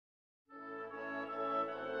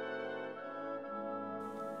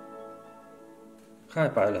Hi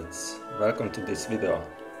pilots, welcome to this video.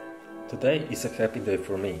 Today is a happy day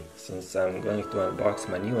for me, since I'm going to unbox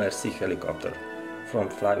my new RC helicopter from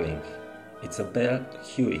Flywing. It's a Bell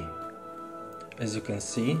HUEY. As you can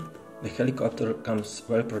see, the helicopter comes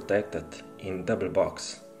well protected in double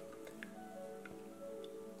box.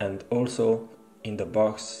 And also in the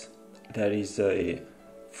box there is a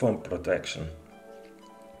foam protection.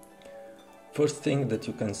 First thing that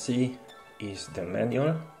you can see is the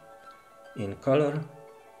manual in color.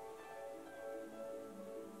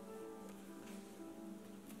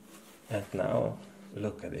 And now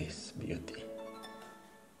look at this beauty.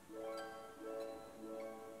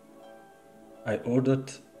 I ordered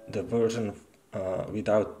the version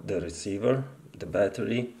without the receiver, the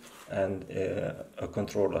battery and a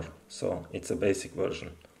controller, so it's a basic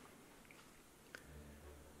version.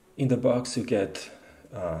 In the box you get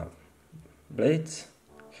blades,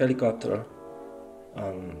 helicopter,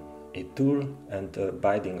 a tool and a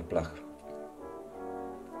binding plug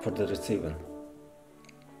for the receiver.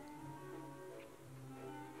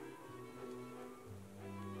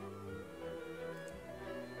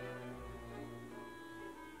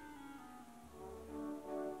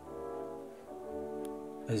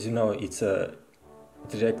 As you know, it's a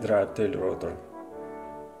direct drive tail rotor.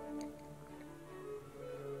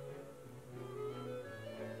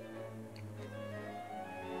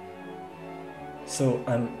 So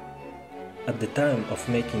at the time of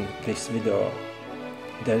making this video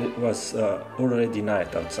there was already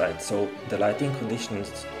night outside, so the lighting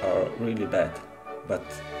conditions are really bad, but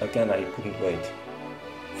again I couldn't wait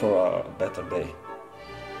for a better day.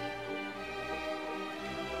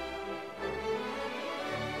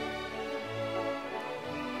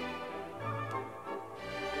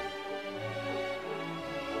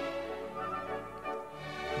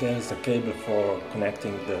 There is a cable for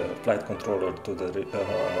connecting the flight controller to the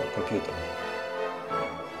computer,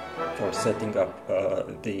 for setting up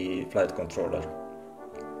the flight controller.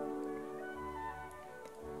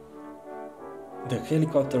 The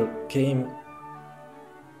helicopter came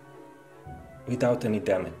without any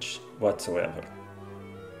damage whatsoever.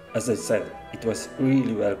 As I said, it was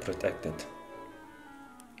really well protected.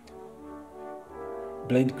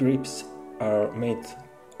 Blade grips are made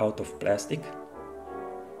out of plastic.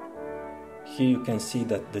 Here you can see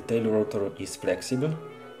that the tail rotor is flexible,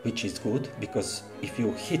 which is good, because if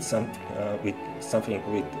you hit something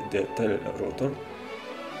with the tail rotor,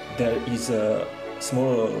 there is a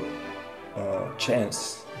small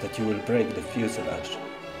chance that you will break the fuselage.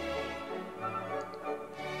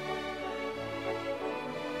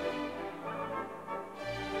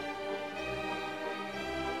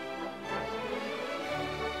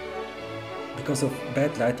 Because of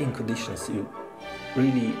bad lighting conditions, you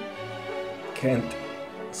really can't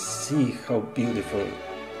see how beautiful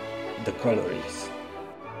the color is.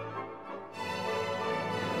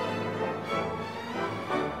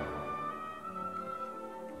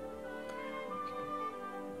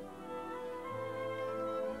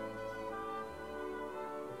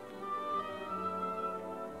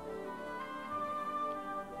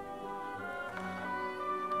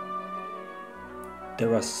 There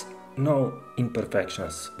was no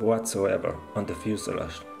imperfections whatsoever on the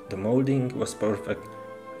fuselage. The molding was perfect,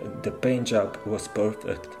 the paint job was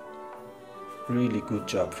perfect. Really good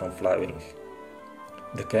job from Flywing.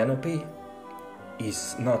 The canopy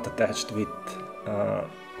is not attached with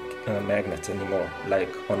magnets anymore,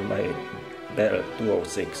 like on my Bell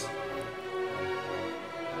 206.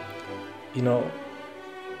 You know,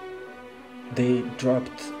 they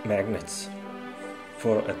dropped magnets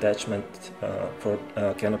for attachment, for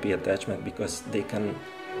canopy attachment, because they can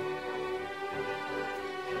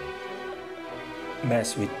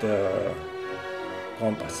mess with the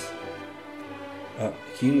compass.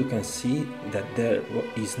 Here you can see that there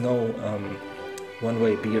is no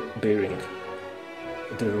one-way bearing.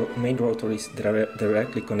 The main rotor is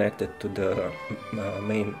directly connected to the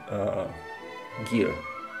main gear.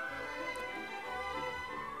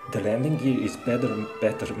 The landing gear is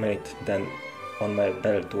better made than on my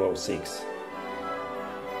Bell 206.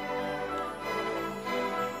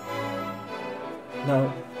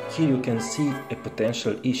 Now here you can see a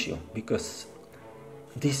potential issue, because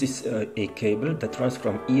this is a cable that runs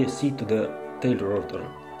from ESC to the tail rotor,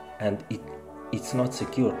 and it's not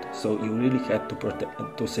secured, so you really have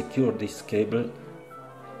to secure this cable,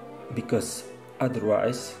 because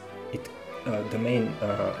otherwise the main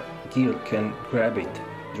gear can grab it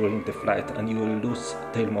during the flight and you will lose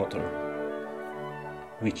tail motor,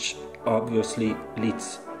 which obviously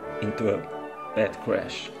leads into a bad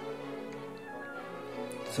crash.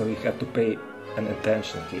 So you have to pay an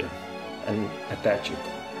attention here and attach it.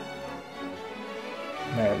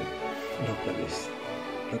 Man, look at this.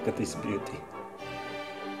 Look at this beauty.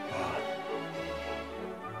 Wow.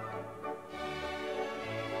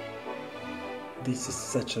 This is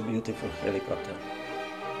such a beautiful helicopter.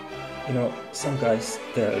 You know, some guys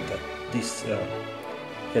tell that this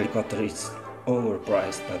helicopter is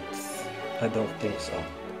overpriced, but I don't think so.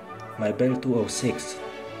 My Bell 206,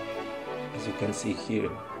 as you can see here,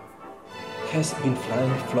 has been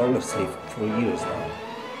flying flawlessly for years now.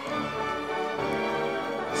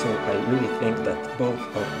 So I really think that both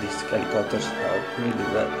of these helicopters are really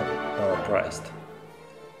well priced.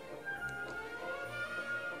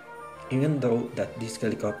 Even though that these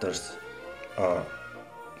helicopters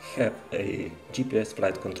have a GPS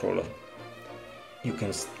flight controller, you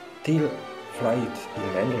can still fly it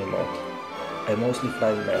in manual mode. I mostly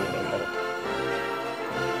fly in manual mode.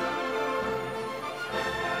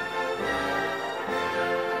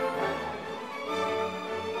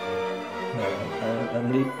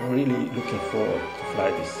 I'm really looking forward to fly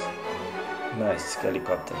this nice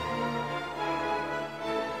helicopter.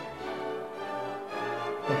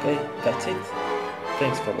 Okay, that's it.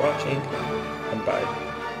 Thanks for watching and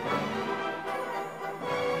bye.